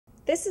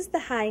This is the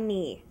high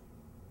knee.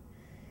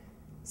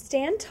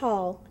 Stand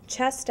tall,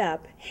 chest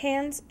up,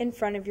 hands in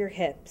front of your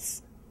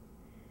hips.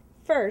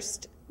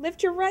 First,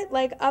 lift your right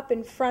leg up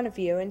in front of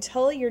you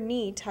until your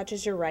knee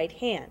touches your right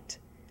hand.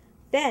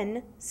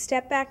 Then,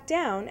 step back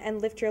down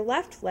and lift your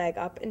left leg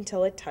up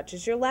until it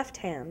touches your left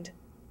hand.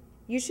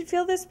 You should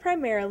feel this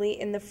primarily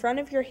in the front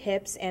of your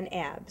hips and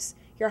abs.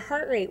 Your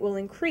heart rate will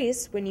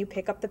increase when you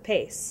pick up the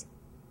pace.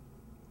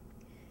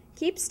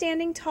 Keep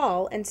standing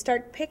tall and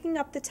start picking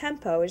up the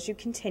tempo as you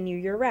continue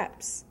your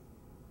reps.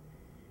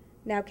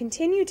 Now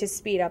continue to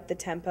speed up the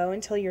tempo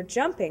until you're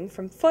jumping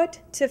from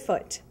foot to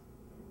foot.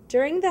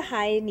 During the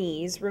high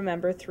knees,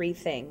 remember 3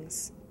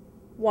 things.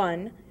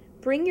 1.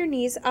 Bring your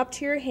knees up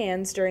to your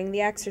hands during the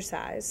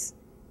exercise.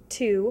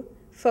 2.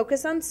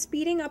 Focus on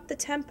speeding up the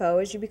tempo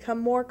as you become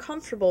more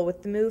comfortable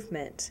with the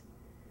movement.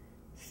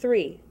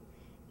 3.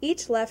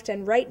 Each left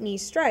and right knee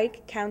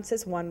strike counts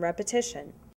as 1 repetition.